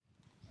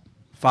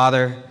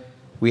Father,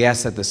 we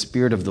ask that the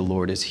Spirit of the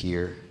Lord is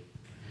here.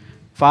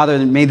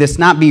 Father, may this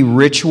not be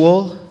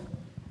ritual.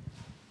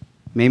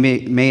 May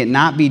it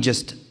not be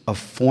just a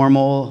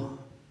formal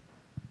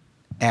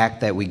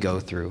act that we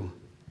go through,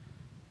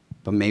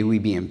 but may we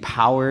be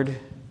empowered,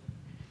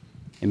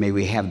 and may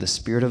we have the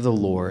Spirit of the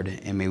Lord,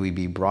 and may we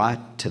be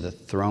brought to the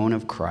throne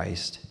of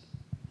Christ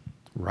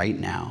right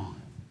now.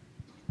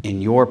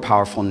 In your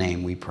powerful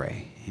name we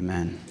pray.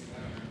 Amen.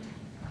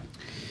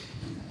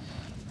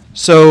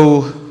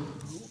 So,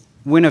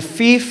 when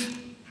Afif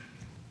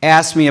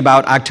asked me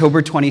about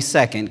October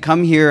 22nd,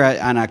 come here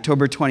on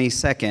October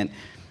 22nd,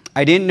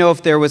 I didn't know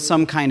if there was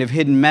some kind of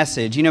hidden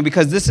message,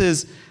 because this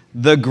is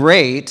the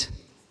great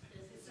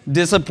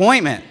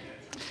disappointment.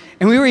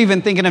 And we were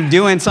even thinking of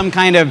doing some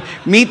kind of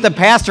meet the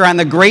pastor on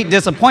the Great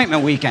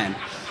Disappointment weekend.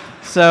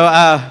 So,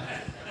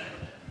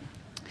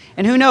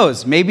 and who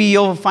knows, maybe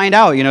you'll find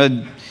out,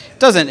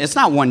 it's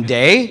not one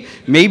day.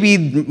 Maybe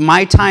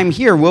my time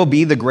here will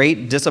be the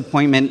Great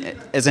Disappointment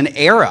as an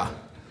era.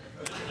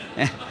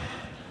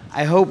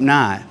 I hope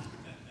not.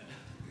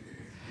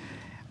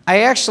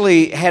 I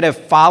actually had a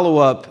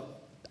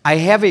follow-up. I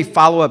have a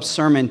follow-up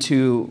sermon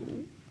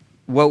to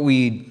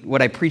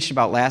what I preached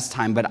about last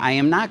time, but I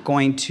am not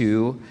going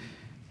to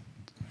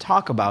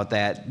talk about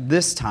that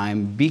this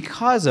time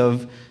because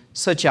of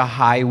such a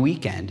high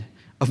weekend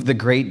of the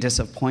Great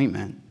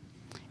Disappointment.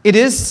 It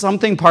is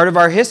something part of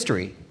our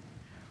history.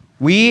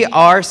 We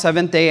are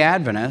Seventh-day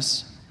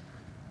Adventists,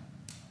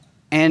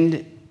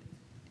 and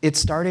it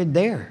started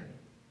there.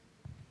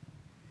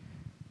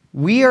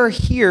 We are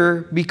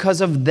here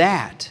because of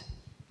that.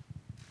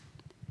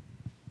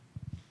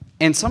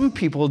 And some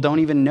people don't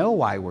even know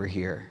why we're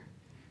here.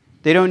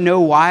 They don't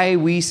know why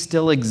we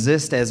still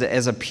exist as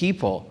a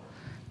people.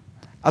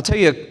 I'll tell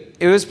you,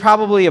 it was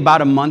probably about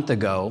a month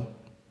ago,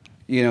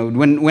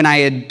 when I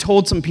had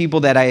told some people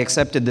that I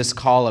accepted this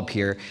call up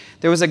here.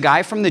 There was a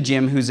guy from the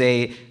gym who's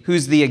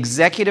the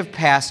executive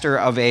pastor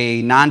of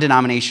a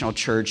non-denominational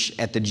church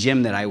at the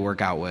gym that I work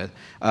out with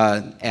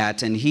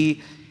at, and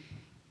he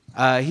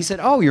said,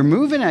 "Oh, you're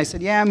moving?" And I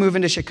said, "Yeah, I'm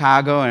moving to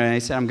Chicago." And I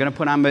said, "I'm going to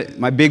put on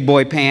my big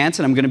boy pants,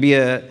 and I'm going to be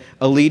a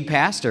lead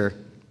pastor."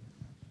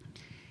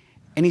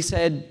 And he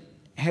said,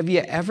 "Have you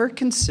ever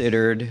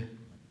considered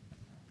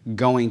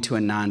going to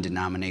a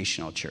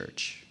non-denominational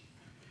church?"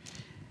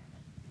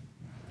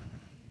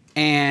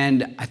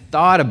 And I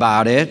thought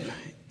about it,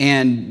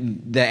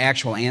 and the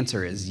actual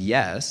answer is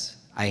yes,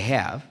 I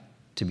have,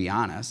 to be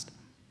honest.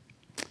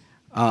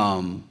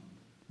 But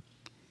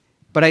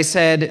I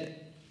said,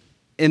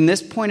 in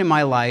this point in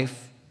my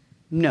life,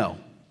 no.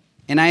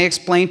 And I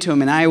explained to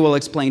him, and I will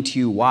explain to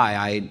you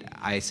why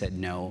I said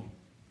no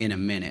in a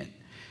minute.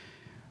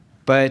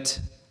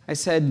 But I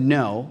said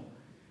no.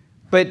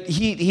 But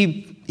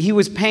he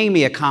was paying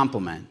me a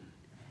compliment.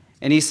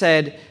 And he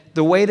said,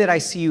 "The way that I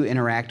see you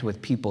interact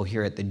with people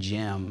here at the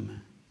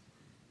gym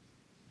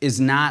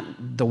is not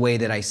the way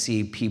that I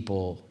see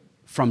people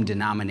from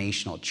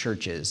denominational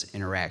churches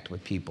interact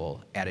with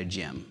people at a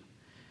gym."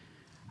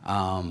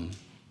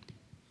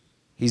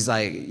 He's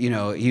like,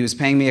 he was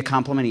paying me a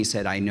compliment. He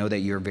said, "I know that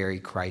you're very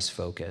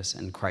Christ-focused,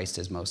 and Christ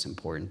is most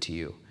important to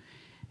you."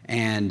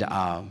 And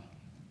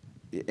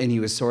he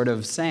was sort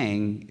of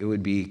saying it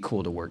would be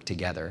cool to work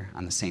together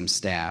on the same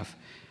staff.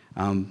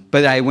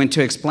 But I went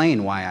to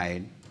explain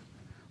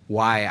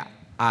why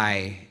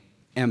I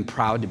am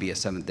proud to be a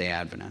Seventh-day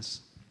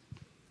Adventist.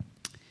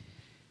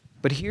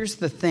 But here's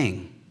the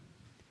thing.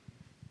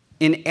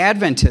 In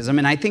Adventism,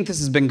 and I think this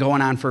has been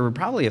going on for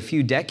probably a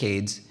few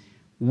decades,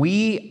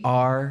 we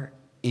are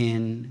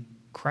in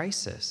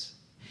crisis.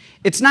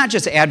 It's not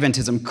just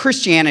Adventism.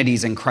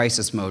 Christianity's in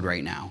crisis mode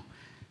right now.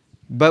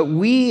 But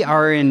we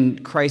are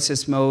in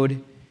crisis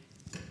mode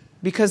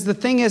because the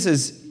thing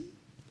is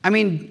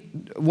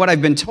what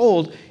I've been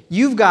told,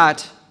 you've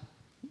got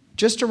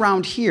just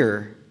around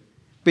here,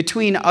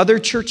 between other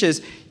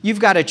churches, you've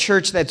got a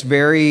church that's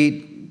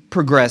very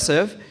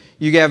progressive.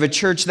 You have a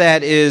church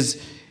that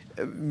is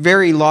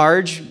very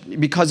large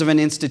because of an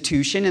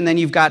institution, and then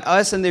you've got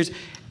us, and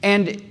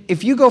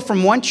if you go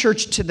from one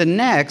church to the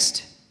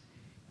next,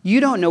 you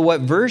don't know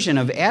what version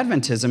of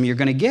Adventism you're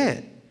going to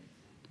get.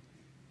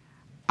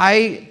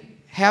 I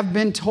have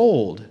been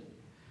told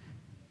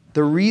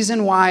the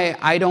reason why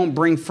I don't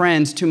bring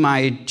friends to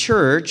my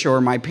church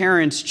or my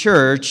parents'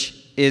 church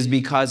is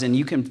because, and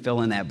you can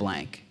fill in that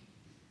blank,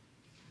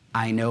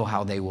 I know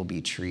how they will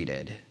be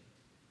treated.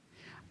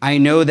 I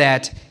know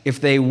that if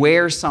they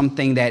wear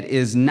something that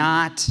is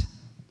not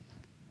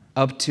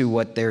up to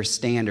what their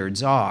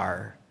standards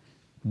are,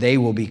 they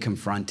will be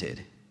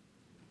confronted.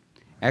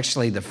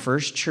 Actually, the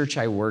first church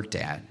I worked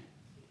at,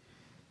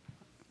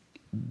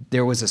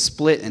 there was a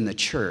split in the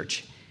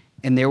church,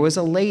 and there was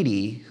a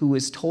lady who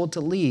was told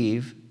to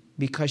leave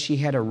because she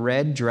had a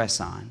red dress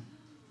on.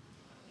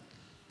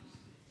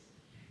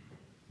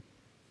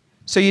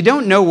 So you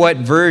don't know what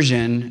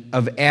version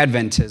of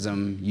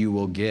Adventism you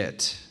will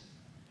get.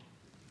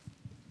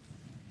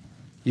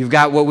 You've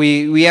got what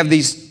we have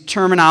these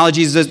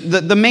terminologies,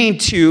 the main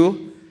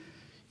two,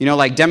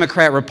 like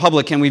Democrat,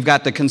 Republican, we've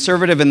got the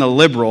conservative and the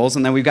liberals,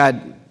 and then we've got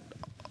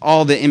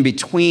all the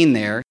in-between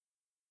there.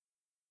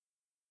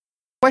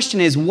 The question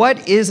is,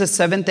 what is a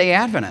Seventh-day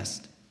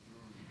Adventist?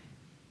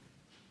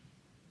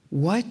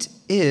 What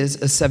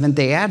is a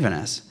Seventh-day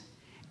Adventist?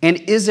 And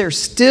is there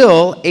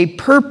still a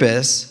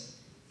purpose?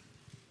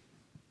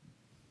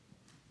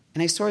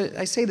 And I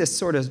say this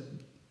sort of,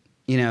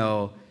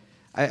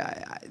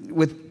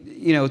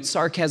 with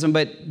sarcasm,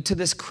 but to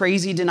this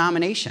crazy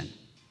denomination.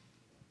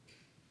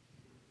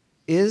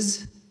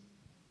 Is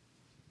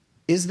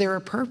there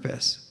a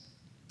purpose?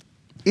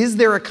 Is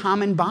there a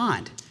common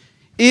bond?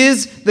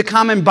 Is the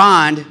common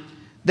bond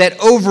that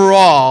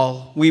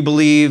overall we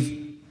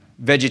believe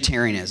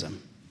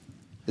vegetarianism?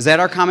 Is that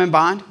our common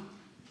bond?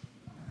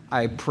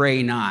 I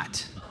pray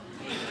not.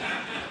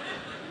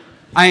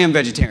 I am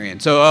vegetarian.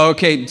 So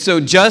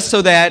just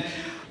so that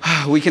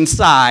we can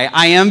sigh,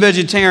 I am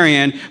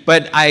vegetarian,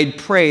 but I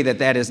pray that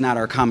that is not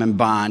our common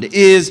bond.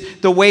 Is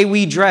the way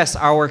we dress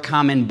our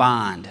common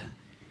bond?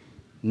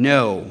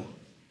 No.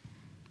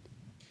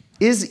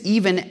 Is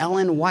even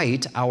Ellen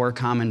White our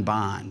common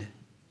bond?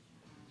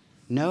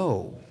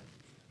 No.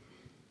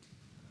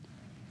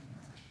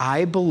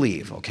 I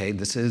believe,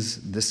 this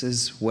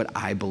is what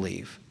I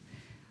believe.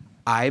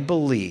 I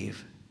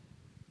believe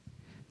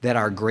that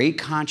our great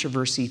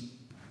controversy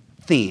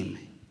theme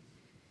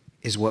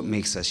is what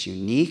makes us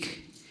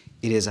unique.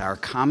 It is our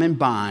common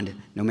bond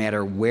no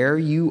matter where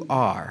you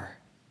are.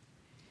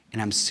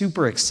 And I'm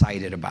super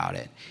excited about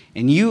it.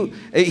 And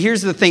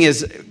here's the thing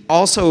is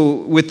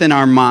also within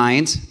our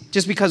minds,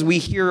 just because we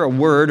hear a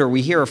word or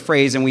we hear a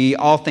phrase and we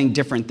all think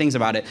different things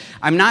about it,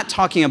 I'm not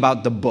talking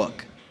about the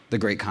book, The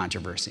Great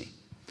Controversy.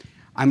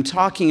 I'm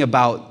talking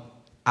about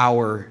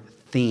our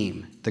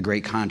theme, The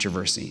Great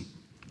Controversy.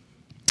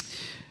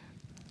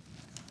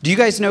 Do you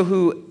guys know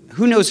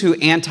who knows who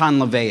Anton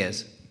LaVey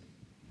is?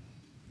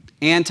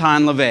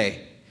 Anton LaVey.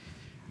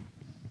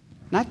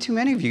 Not too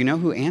many of you know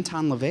who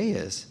Anton LaVey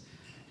is.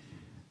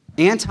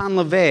 Anton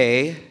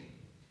LaVey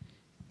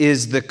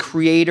is the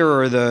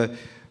creator or the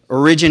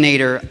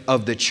originator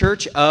of the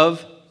Church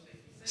of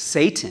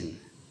Satan.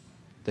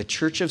 The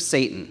Church of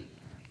Satan.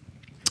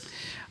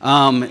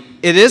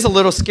 It is a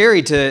little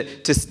scary to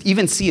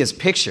even see his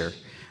picture.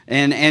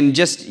 And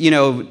just,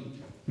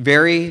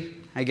 very,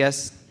 I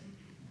guess,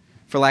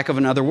 for lack of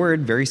another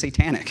word, very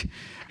satanic.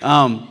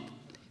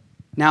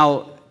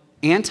 Now,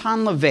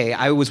 Anton LaVey,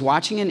 I was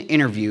watching an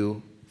interview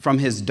from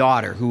his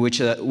daughter,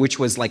 which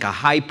was like a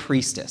high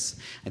priestess.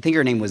 I think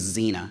her name was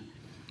Xena.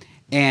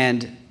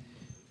 And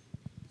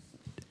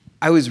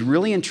I was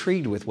really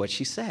intrigued with what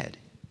she said.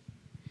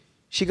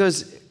 She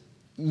goes,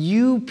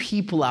 you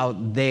people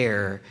out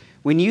there,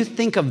 when you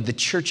think of the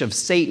Church of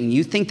Satan,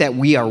 you think that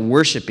we are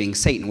worshiping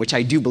Satan, which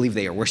I do believe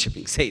they are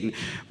worshiping Satan.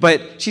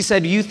 But she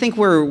said, you think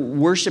we're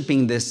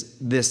worshiping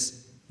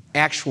this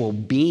actual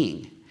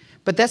being.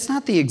 But that's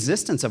not the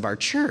existence of our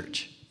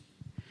church.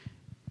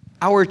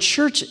 Our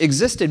church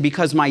existed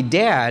because my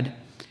dad,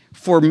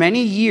 for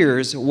many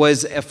years,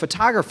 was a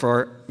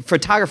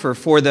photographer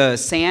for the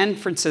San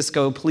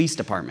Francisco Police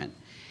Department.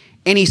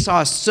 And he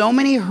saw so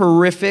many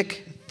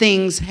horrific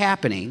things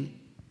happening,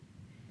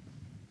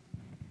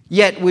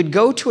 yet would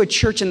go to a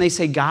church and they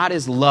say God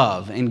is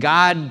love, and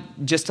God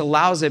just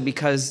allows it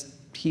because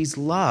he's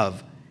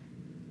love.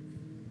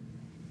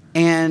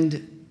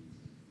 And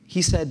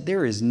he said,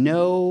 there is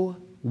no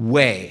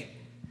way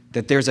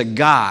that there's a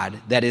God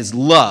that is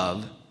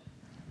love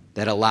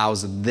that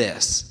allows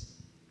this.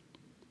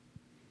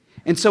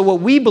 And so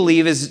what we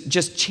believe is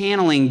just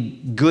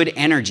channeling good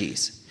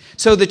energies.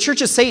 So the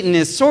Church of Satan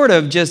is sort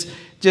of just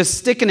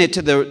sticking it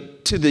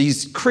to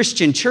these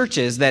Christian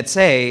churches that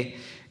say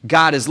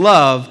God is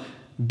love,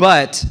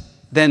 but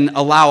then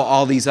allow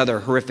all these other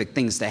horrific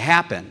things to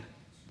happen.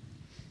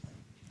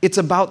 It's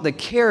about the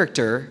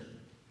character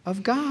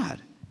of God.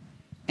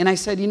 And I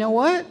said, you know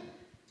what?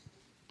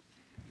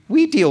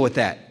 We deal with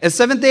that. As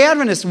Seventh-day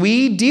Adventists,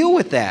 we deal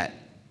with that.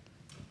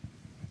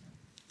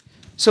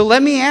 So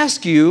let me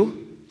ask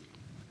you,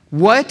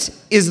 what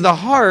is the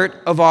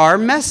heart of our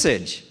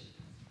message?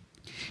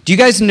 Do you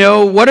guys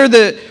know, what are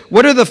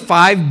the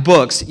 5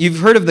 books? You've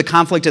heard of the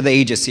Conflict of the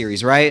Ages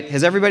series, right?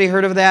 Has everybody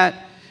heard of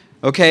that?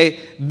 Okay.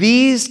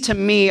 These, to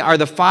me, are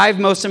the 5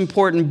 most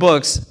important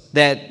books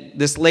that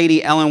this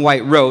lady, Ellen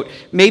White, wrote.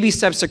 Maybe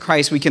Steps to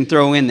Christ we can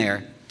throw in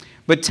there.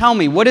 But tell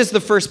me, what is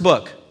the first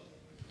book?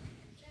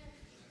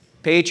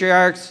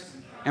 Patriarchs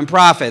and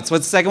Prophets.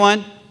 What's the second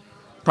one?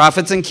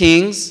 Prophets and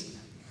Kings.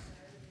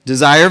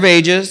 Desire of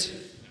Ages.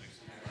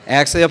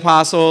 Acts of the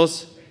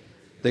Apostles.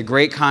 The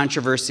Great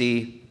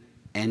Controversy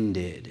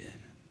ended.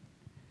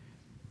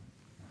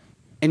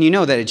 And you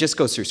know that it just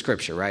goes through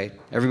Scripture, right?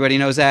 Everybody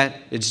knows that?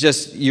 It's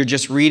just, you're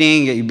just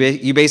reading.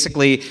 You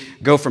basically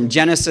go from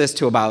Genesis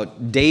to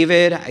about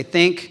David, I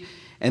think.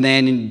 And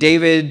then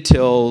David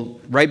till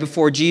right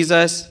before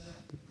Jesus.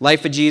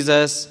 Life of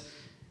Jesus.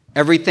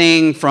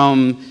 Everything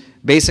from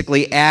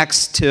basically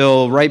Acts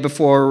till right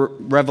before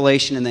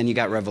Revelation, and then you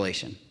got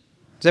Revelation.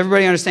 Does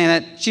everybody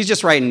understand that? She's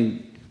just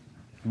writing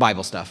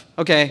Bible stuff.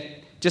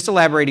 Okay, just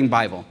elaborating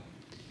Bible.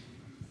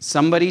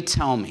 Somebody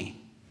tell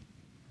me,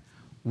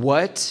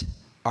 what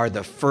are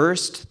the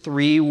first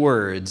 3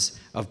 words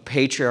of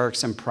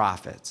patriarchs and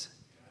prophets?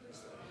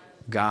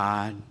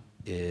 God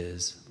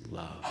is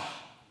love.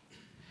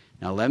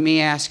 Now let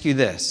me ask you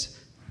this.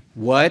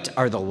 What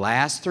are the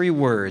last 3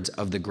 words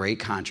of the great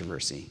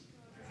controversy?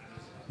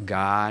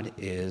 God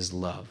is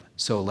love.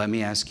 So let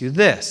me ask you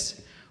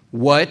this.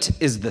 What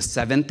is the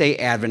Seventh-day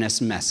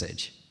Adventist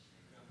message?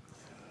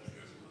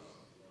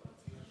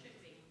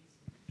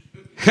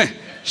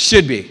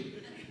 Should be.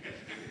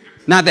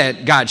 Not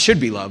that God should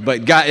be love,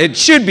 but it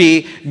should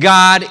be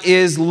God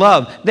is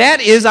love.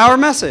 That is our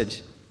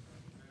message.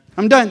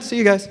 I'm done. See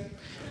you guys.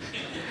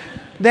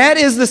 That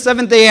is the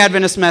Seventh-day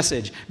Adventist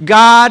message.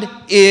 God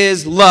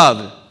is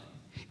love.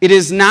 It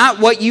is not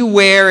what you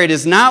wear. It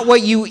is not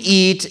what you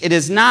eat. It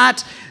is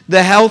not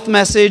the health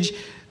message.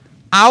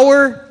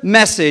 Our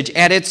message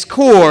at its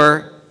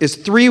core is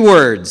 3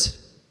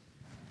 words.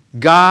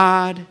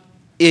 God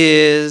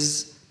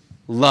is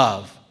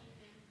love.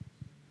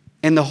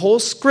 And the whole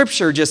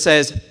scripture just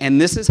says,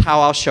 and this is how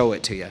I'll show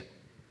it to you.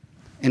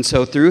 And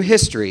so through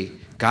history,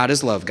 God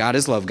is love, God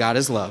is love, God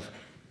is love.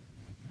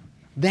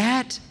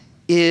 That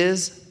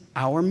is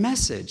our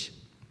message.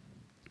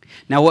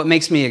 Now, what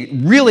makes me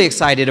really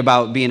excited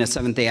about being a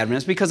Seventh-day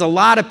Adventist, because a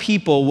lot of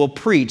people will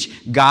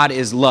preach God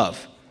is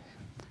love.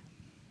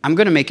 I'm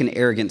going to make an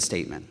arrogant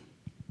statement.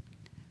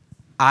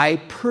 I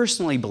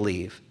personally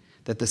believe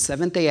that the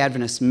Seventh-day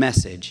Adventist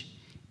message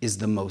is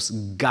the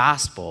most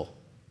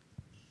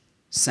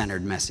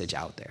gospel-centered message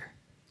out there.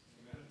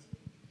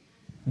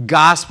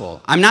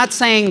 Gospel. I'm not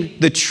saying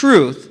the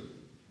truth,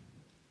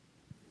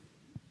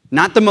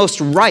 not the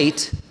most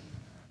right,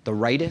 the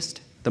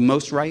rightest, the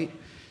most right.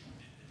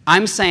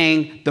 I'm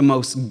saying the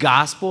most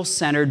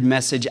gospel-centered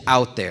message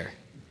out there.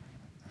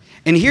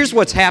 And here's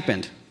what's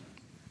happened.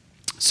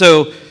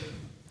 So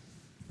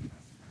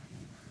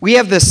we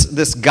have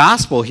this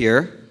gospel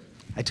here.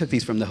 I took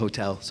these from the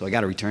hotel, so I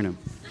got to return them.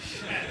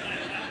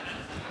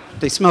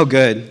 They smell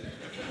good.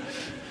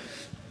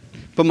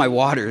 But my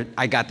water,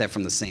 I got that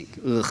from the sink.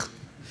 Ugh.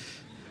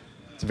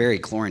 It's very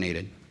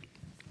chlorinated.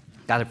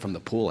 Got it from the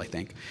pool, I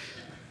think.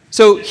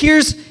 So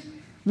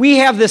we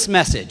have this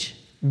message.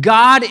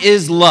 God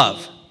is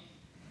love.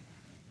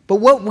 But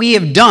what we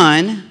have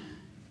done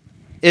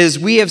is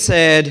we have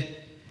said,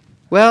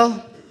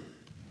 well,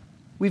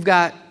 we've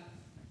got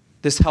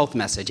this health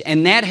message,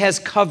 and that has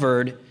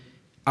covered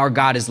our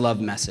God is love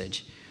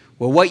message.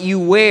 Well, what you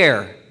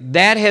wear,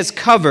 that has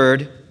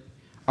covered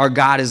our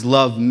God is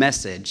love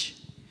message.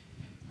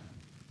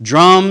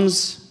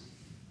 Drums,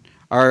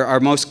 our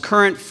most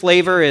current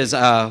flavor is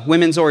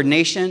women's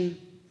ordination.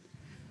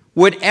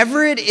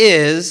 Whatever it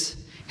is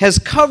has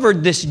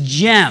covered this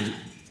gem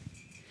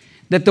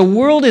that the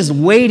world is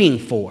waiting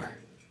for.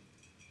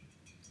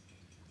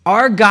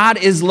 Our God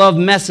is love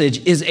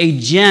message is a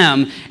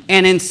gem,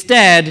 and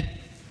instead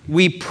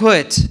we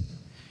put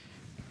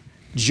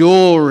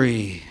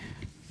jewelry,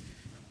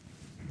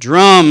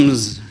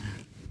 drums,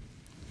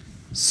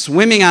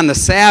 swimming on the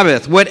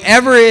Sabbath,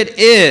 whatever it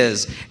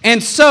is.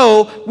 And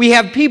so we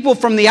have people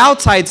from the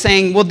outside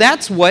saying, well,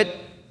 that's what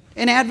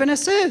an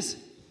Adventist is.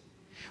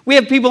 We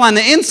have people on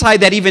the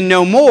inside that even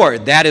know more.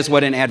 That is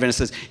what an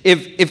Adventist is.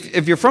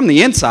 If you're from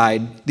the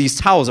inside, these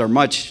towels are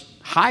much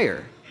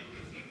higher.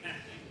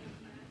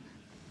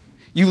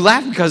 You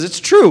laugh because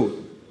it's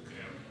true.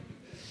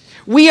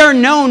 We are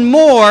known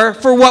more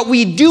for what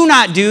we do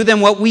not do than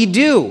what we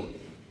do.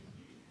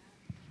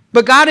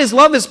 But God is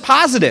love is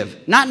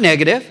positive, not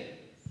negative.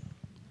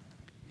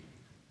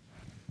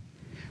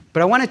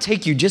 But I want to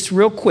take you just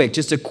real quick,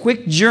 just a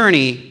quick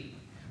journey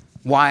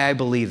why I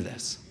believe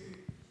this.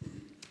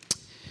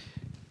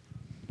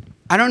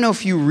 I don't know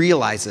if you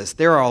realize this.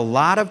 There are a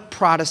lot of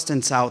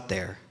Protestants out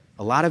there,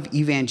 a lot of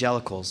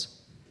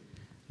evangelicals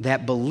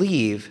that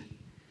believe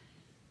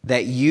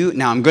that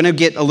now I'm going to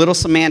get a little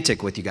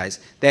semantic with you guys,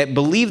 that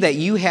believe that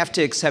you have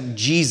to accept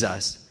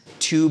Jesus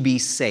to be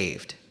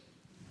saved.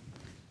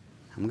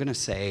 I'm going to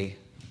say,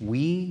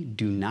 we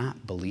do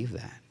not believe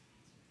that.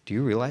 Do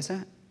you realize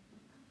that?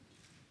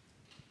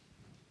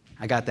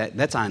 I got that.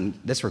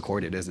 That's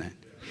recorded, isn't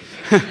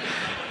it?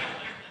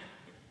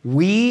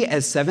 We,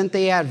 as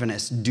Seventh-day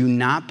Adventists, do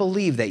not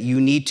believe that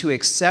you need to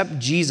accept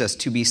Jesus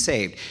to be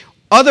saved.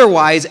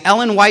 Otherwise,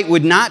 Ellen White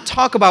would not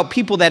talk about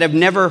people that have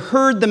never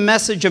heard the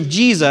message of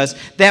Jesus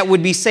that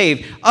would be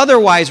saved.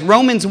 Otherwise,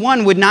 Romans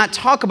 1 would not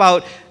talk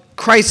about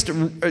Christ,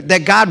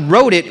 that God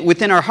wrote it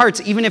within our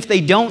hearts, even if they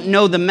don't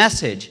know the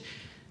message.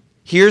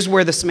 Here's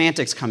where the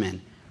semantics come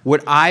in.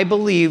 What I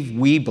believe,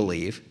 we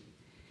believe,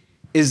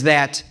 is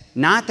that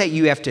not that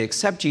you have to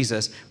accept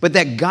Jesus, but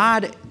that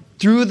God,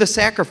 through the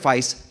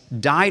sacrifice,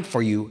 died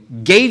for you,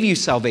 gave you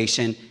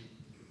salvation,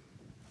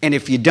 and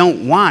if you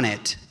don't want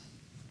it,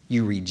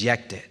 you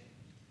reject it.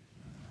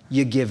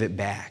 You give it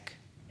back.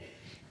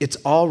 It's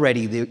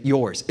already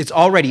yours. It's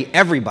already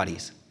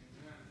everybody's.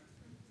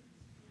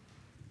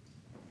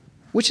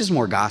 Which is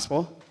more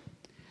gospel?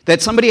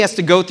 That somebody has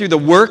to go through the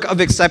work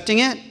of accepting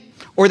it,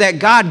 or that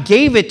God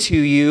gave it to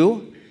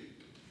you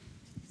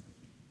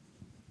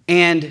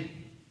and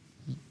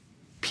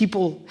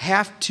people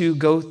have to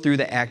go through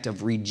the act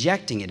of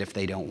rejecting it if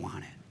they don't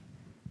want it.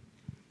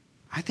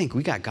 I think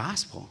we got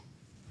gospel.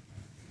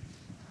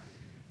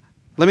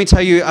 Let me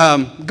tell you,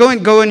 go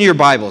into your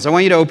Bibles. I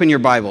want you to open your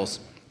Bibles.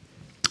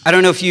 I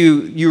don't know if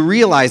you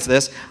realize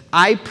this.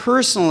 I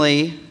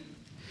personally,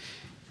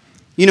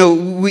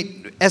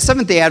 as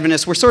Seventh-day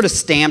Adventists, we're sort of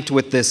stamped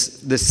with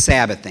this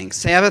Sabbath thing.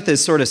 Sabbath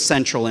is sort of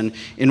central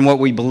in what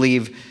we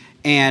believe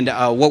and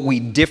what we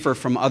differ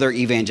from other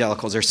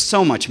evangelicals. There's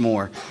so much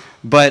more.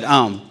 But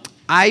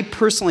I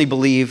personally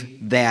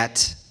believe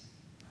that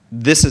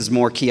this is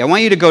more key. I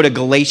want you to go to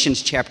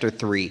Galatians chapter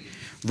 3,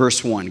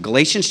 verse 1.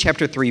 Galatians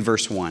chapter 3,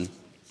 verse 1.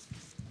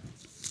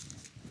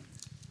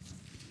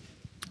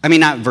 I mean,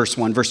 not verse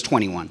 1, verse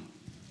 21.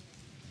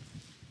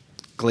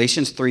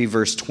 Galatians 3,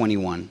 verse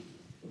 21.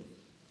 I'll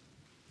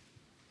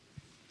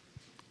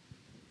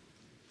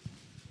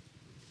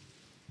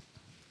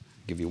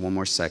give you one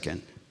more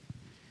second.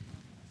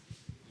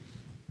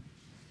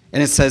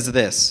 And it says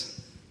this.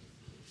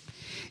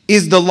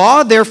 Is the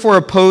law therefore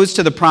opposed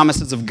to the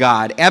promises of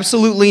God?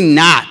 Absolutely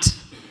not.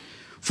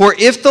 For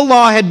if the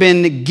law had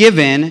been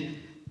given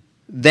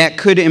that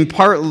could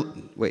impart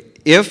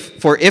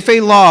if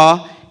a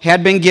law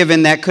had been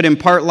given that could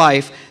impart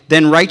life,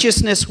 then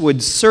righteousness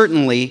would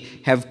certainly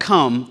have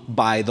come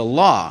by the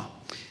law.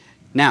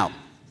 Now,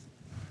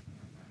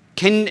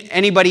 can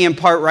anybody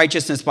impart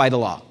righteousness by the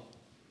law?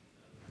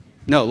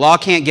 No, law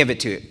can't give it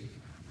to you.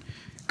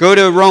 Go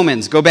to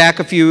Romans. Go back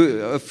a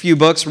few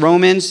books.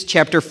 Romans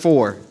chapter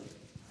 4.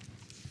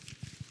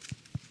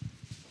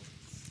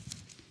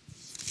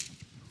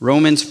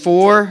 Romans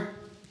 4,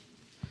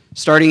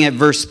 starting at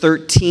verse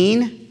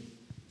 13.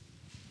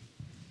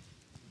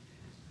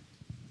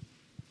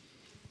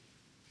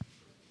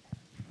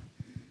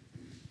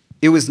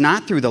 It was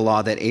not through the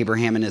law that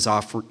Abraham and his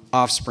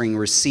offspring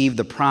received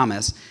the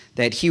promise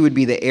that he would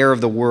be the heir of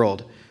the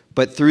world,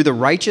 but through the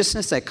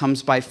righteousness that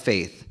comes by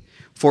faith.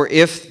 For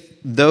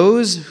if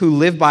those who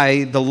live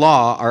by the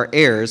law are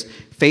heirs,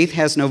 faith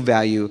has no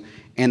value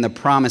and the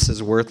promise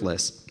is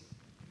worthless.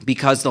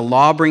 Because the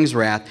law brings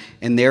wrath,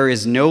 and there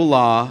is no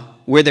law.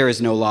 Where there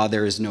is no law,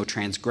 there is no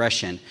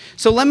transgression.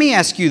 So let me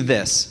ask you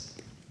this.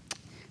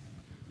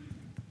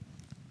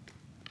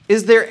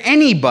 Is there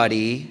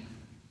anybody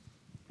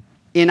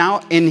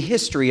in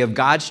history of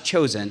God's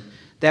chosen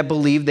that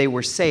believed they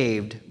were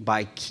saved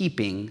by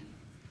keeping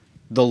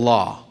the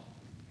law?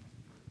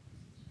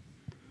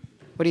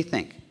 What do you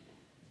think?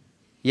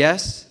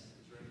 Yes?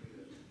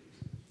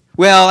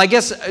 Well, I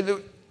guess,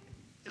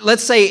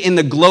 let's say in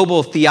the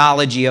global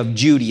theology of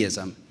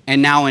Judaism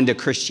and now into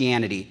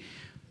Christianity,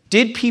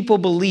 did people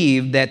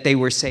believe that they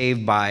were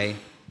saved by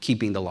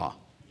keeping the law?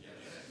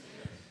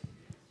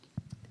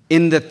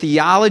 In the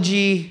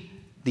theology,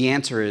 the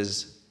answer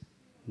is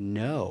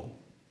no.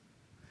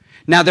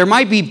 Now, there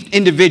might be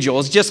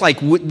individuals, just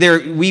like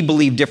we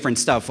believe different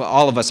stuff.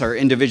 All of us are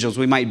individuals.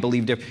 We might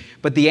believe different.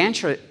 But the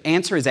answer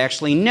is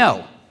actually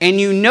no. And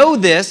you know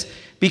this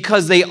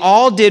because they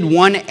all did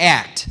one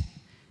act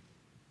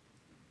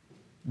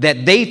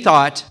that they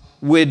thought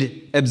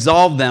would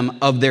absolve them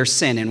of their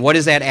sin. And what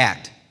is that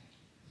act?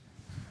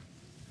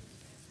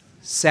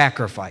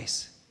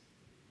 Sacrifice.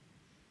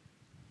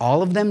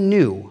 All of them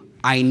knew,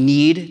 I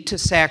need to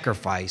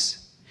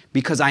sacrifice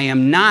because I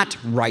am not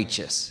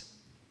righteous.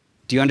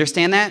 Do you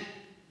understand that?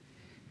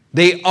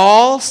 They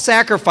all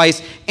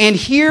sacrifice. And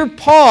here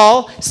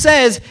Paul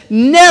says,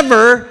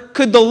 never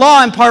could the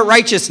law impart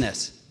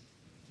righteousness.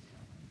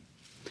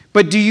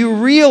 But do you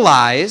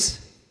realize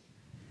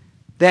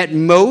that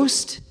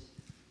most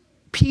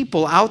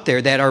people out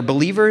there that are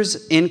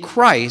believers in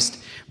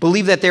Christ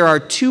believe that there are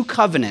two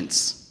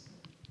covenants?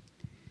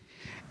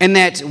 And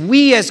that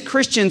we as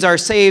Christians are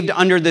saved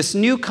under this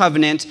new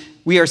covenant.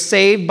 We are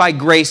saved by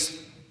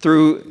grace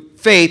through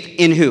faith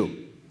in who?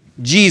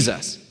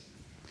 Jesus.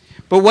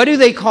 But what do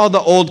they call the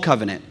old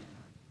covenant?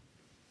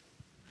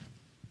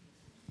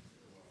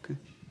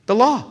 The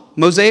law,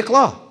 Mosaic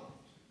law.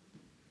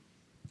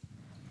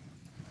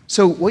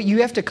 So what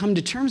you have to come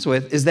to terms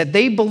with is that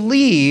they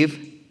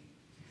believe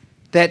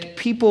that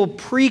people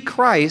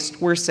pre-Christ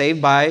were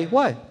saved by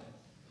what?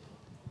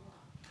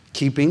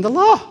 Keeping the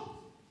law.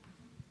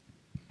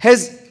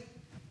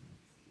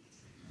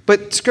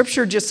 But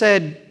Scripture just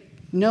said,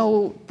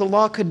 no, the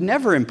law could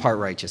never impart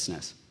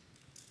righteousness.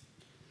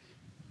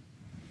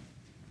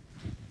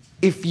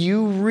 If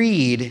you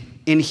read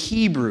in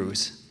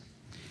Hebrews,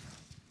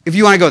 if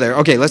you want to go there,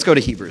 okay, let's go to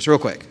Hebrews real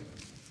quick.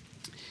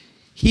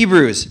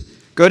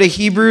 Go to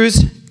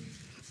Hebrews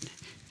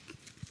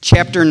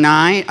chapter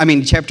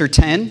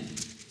 10.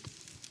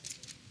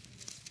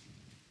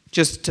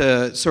 Just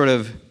to sort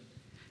of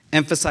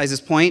emphasize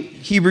this point.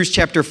 Hebrews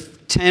chapter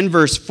 10,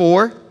 verse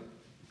 4.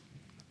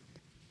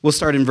 We'll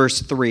start in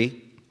verse 3.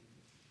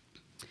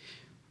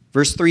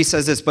 Verse 3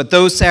 says this, but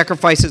those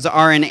sacrifices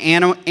are an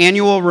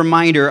annual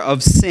reminder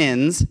of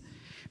sins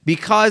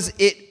because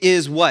it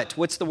is what?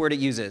 What's the word it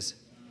uses?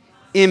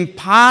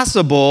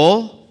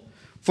 Impossible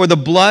for the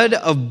blood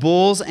of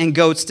bulls and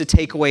goats to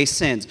take away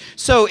sins.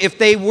 So if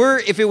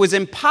it was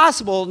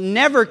impossible,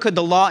 never could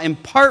the law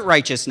impart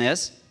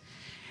righteousness,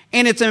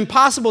 and it's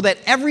impossible that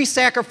every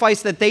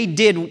sacrifice that they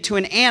did to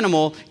an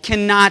animal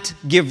cannot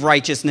give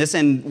righteousness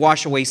and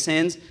wash away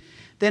sins,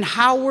 then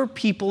how were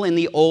people in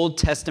the Old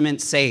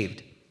Testament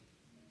saved?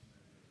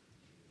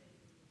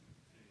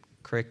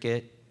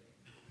 Cricket.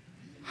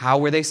 How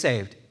were they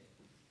saved?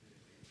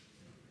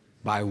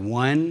 By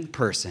one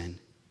person,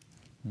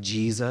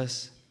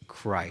 Jesus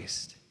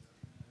Christ.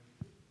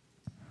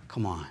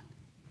 Come on.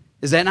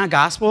 Is that not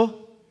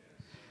gospel?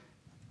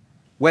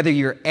 Whether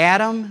you're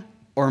Adam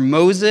or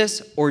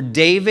Moses or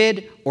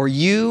David or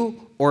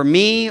you or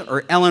me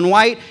or Ellen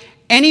White,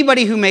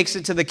 anybody who makes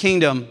it to the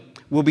kingdom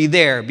will be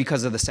there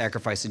because of the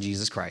sacrifice of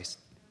Jesus Christ.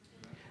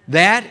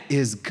 That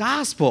is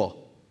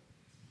gospel.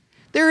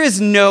 There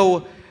is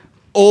no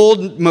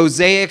old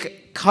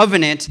Mosaic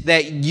covenant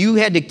that you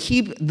had to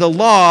keep the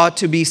law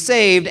to be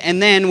saved,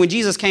 and then when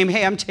Jesus came,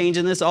 hey, I'm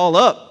changing this all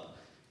up.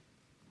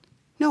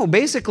 No,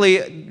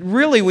 basically,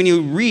 really, when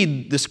you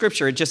read the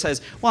scripture, it just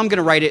says, well, I'm going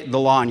to write the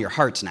law on your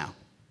hearts now.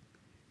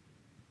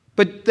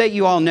 But that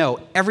you all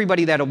know,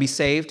 everybody that'll be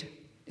saved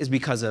is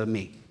because of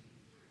me.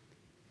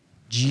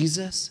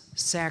 Jesus'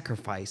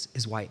 sacrifice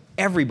is why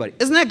everybody...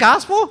 Isn't that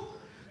gospel?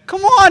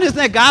 Come on, isn't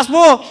that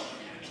gospel?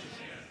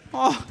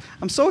 Oh,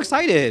 I'm so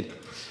excited.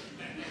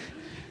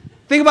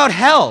 Think about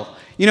hell.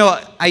 You know,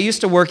 I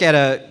used to work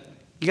at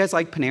you guys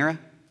like Panera?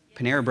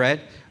 Panera Bread?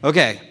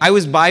 Okay, I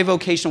was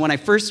bivocational. When I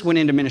first went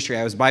into ministry,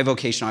 I was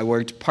bivocational. I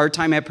worked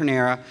part-time at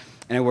Panera,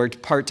 and I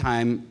worked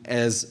part-time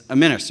as a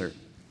minister.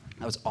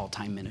 I was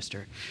all-time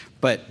minister,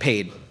 but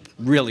paid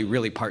really,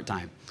 really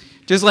part-time.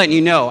 Just letting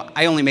you know,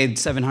 I only made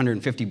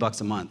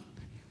 $750 a month.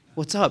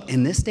 What's up?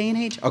 In this day and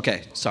age?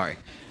 Okay, sorry.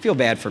 Feel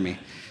bad for me.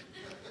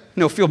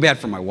 No, feel bad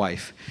for my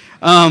wife.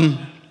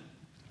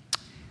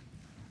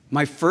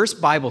 My first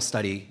Bible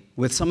study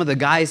with some of the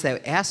guys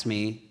that asked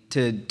me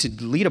to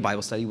lead a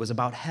Bible study was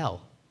about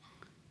hell.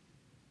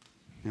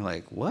 They're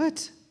like,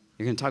 what?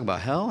 You're going to talk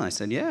about hell? And I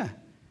said, yeah.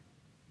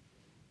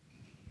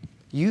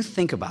 You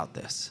think about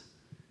this.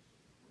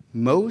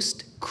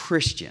 Most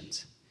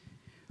Christians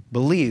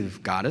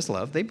believe God is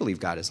love. They believe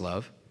God is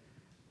love.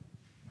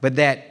 But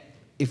that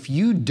if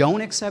you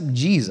don't accept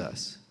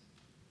Jesus,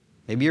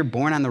 maybe you're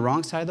born on the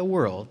wrong side of the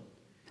world,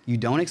 you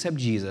don't accept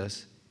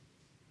Jesus,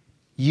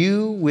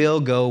 you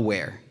will go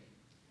where?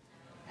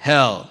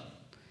 Hell.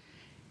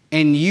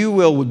 And you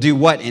will do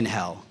what in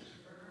hell?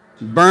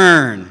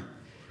 Burn.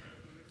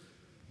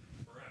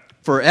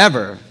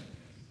 Forever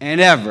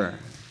and ever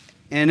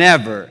and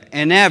ever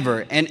and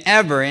ever and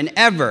ever and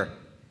ever.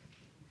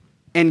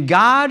 And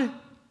God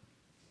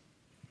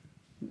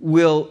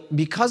will,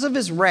 because of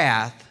his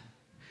wrath,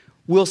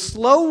 will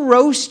slow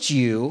roast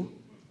you,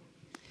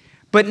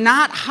 but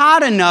not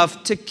hot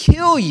enough to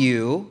kill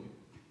you,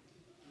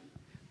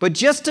 but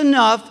just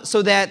enough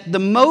so that the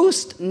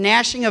most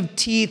gnashing of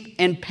teeth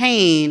and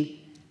pain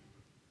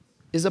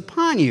is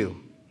upon you.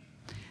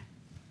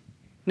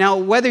 Now,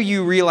 whether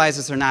you realize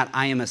this or not,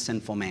 I am a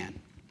sinful man.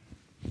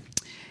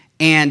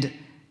 And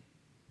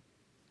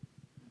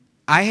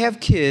I have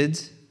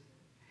kids,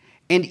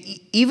 and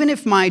even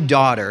if my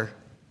daughter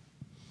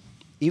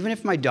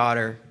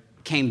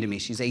came to me,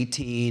 she's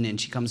 18,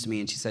 and she comes to me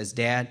and she says,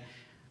 Dad,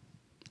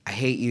 I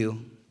hate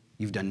you.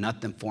 You've done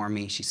nothing for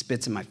me. She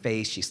spits in my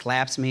face. She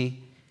slaps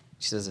me.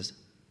 She says,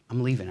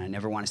 I'm leaving. I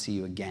never want to see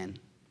you again.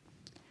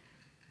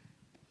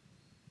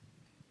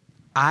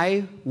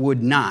 I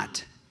would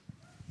not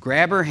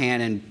grab her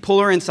hand and pull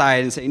her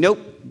inside and say, nope,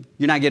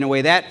 you're not getting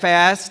away that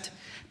fast.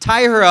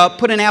 Tie her up,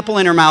 put an apple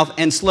in her mouth,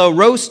 and slow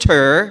roast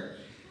her,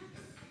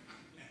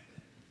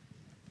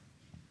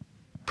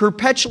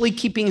 perpetually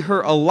keeping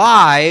her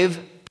alive,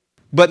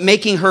 but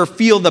making her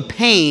feel the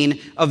pain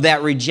of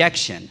that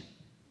rejection.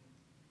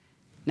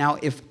 Now,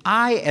 if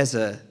I, as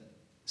a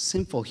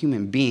sinful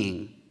human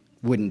being,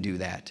 wouldn't do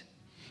that,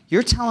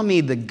 you're telling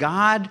me the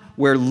God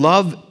where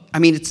love,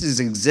 it's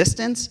his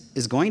existence,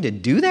 is going to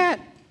do that?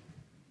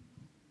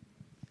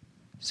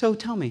 So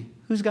tell me,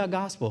 who's got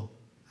gospel?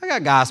 I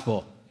got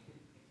gospel.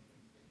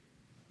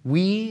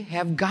 We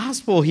have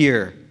gospel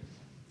here.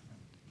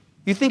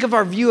 You think of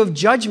our view of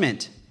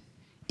judgment,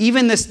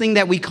 even this thing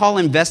that we call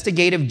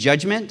investigative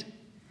judgment.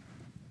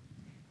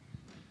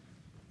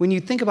 When you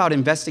think about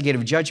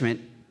investigative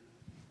judgment,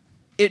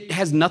 it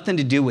has nothing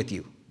to do with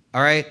you,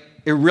 all right?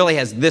 It really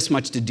has this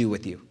much to do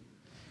with you.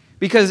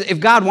 Because if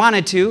God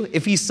wanted to,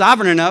 if he's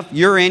sovereign enough,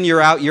 you're in,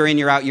 you're out, you're in,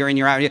 you're out, you're in,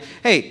 you're out.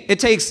 Hey, it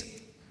takes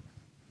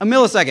a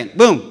millisecond.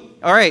 Boom.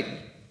 All right.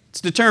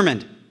 It's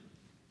determined.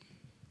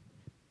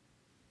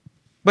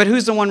 But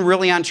who's the one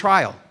really on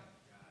trial?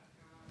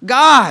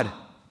 God.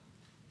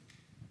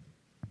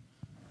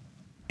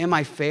 Am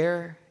I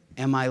fair?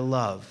 Am I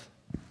love?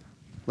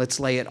 Let's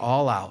lay it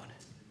all out.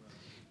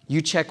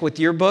 You check with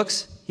your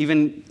books,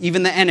 even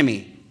the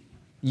enemy.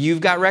 You've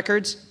got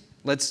records.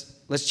 Let's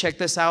check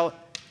this out.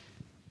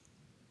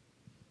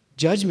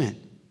 Judgment.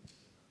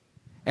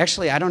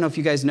 Actually, I don't know if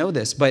you guys know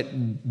this, but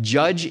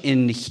judge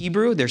in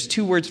Hebrew, there's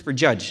two words for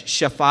judge.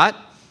 Shaphat.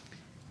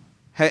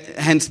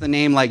 hence the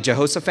name like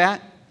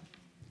Jehoshaphat,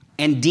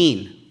 and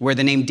Dean, where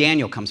the name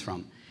Daniel comes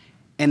from.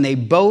 And they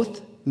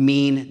both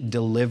mean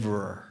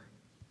deliverer.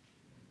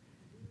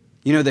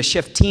 You know, the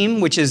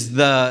Shiftim, which is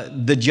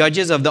the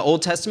judges of the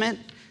Old Testament,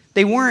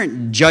 they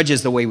weren't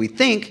judges the way we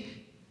think.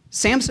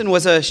 Samson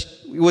was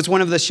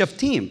one of the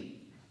Shiftim.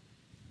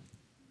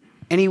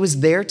 And he was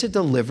there to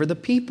deliver the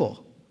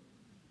people.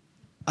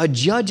 A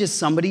judge is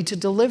somebody to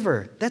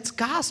deliver. That's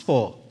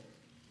gospel.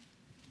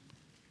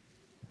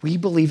 We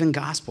believe in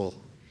gospel.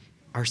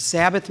 Our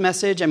Sabbath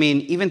message, I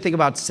mean, even think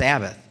about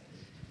Sabbath.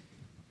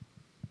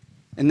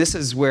 And this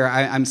is where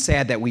I'm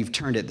sad that we've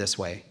turned it this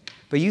way.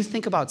 But you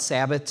think about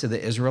Sabbath to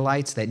the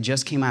Israelites that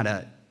just came out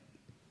of,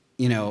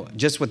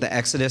 just with the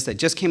Exodus, that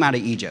just came out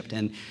of Egypt.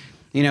 And,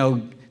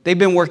 they've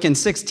been working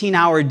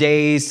 16-hour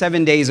days,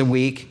 7 days a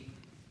week.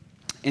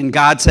 And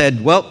God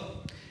said,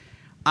 well,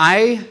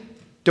 I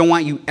don't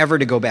want you ever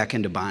to go back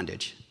into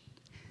bondage.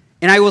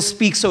 And I will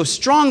speak so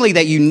strongly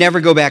that you never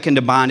go back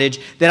into bondage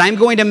that I'm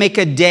going to make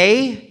a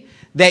day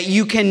that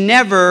you can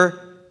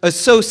never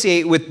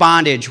associate with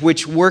bondage,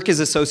 which work is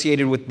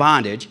associated with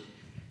bondage,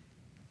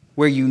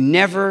 where you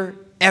never,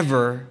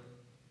 ever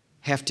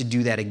have to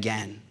do that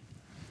again.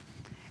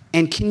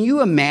 And can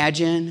you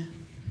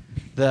imagine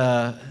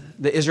the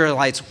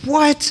Israelites?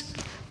 What?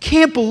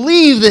 Can't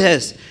believe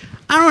this.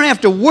 I don't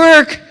have to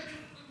work.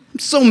 I'm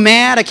so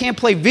mad. I can't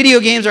play video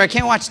games or I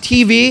can't watch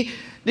TV.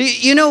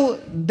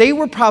 They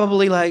were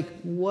probably like,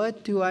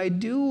 what do I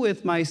do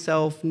with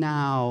myself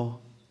now?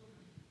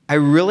 I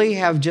really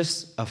have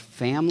just a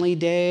family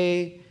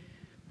day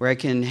where I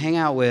can hang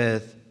out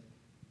with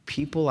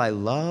people I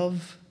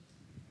love.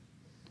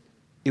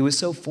 It was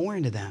so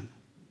foreign to them.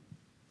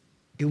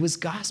 It was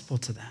gospel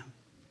to them.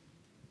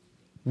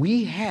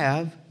 We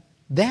have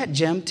that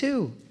gem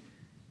too.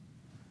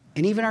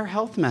 And even our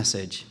health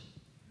message.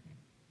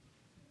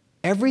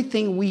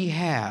 Everything we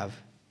have,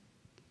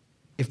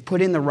 if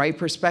put in the right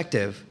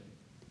perspective,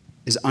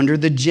 is under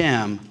the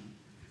gem,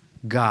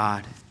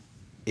 God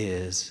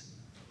is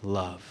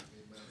love.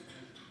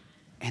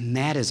 And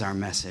that is our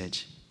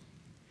message.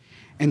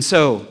 And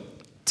so,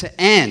 to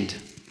end,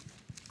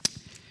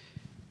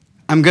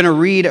 I'm going to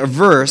read a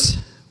verse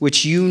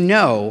which you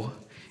know,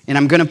 and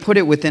I'm going to put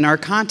it within our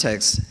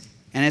context.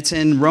 And it's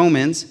in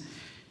Romans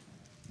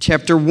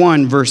chapter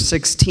 1, verse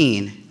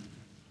 16.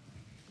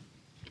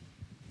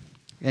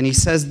 And he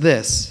says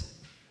this,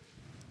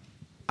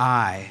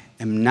 I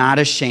am not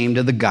ashamed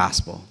of the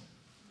gospel,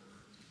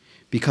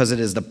 because it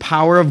is the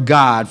power of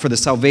God for the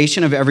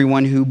salvation of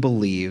everyone who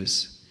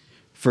believes,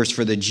 first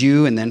for the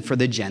Jew and then for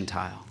the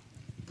Gentile.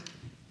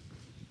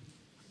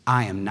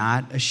 I am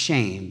not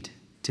ashamed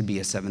to be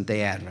a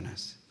Seventh-day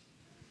Adventist,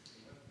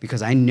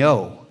 because I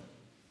know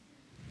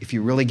if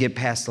you really get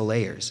past the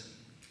layers,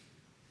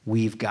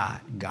 we've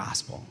got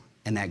gospel,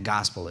 and that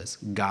gospel is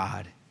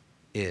God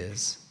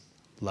is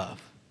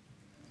love.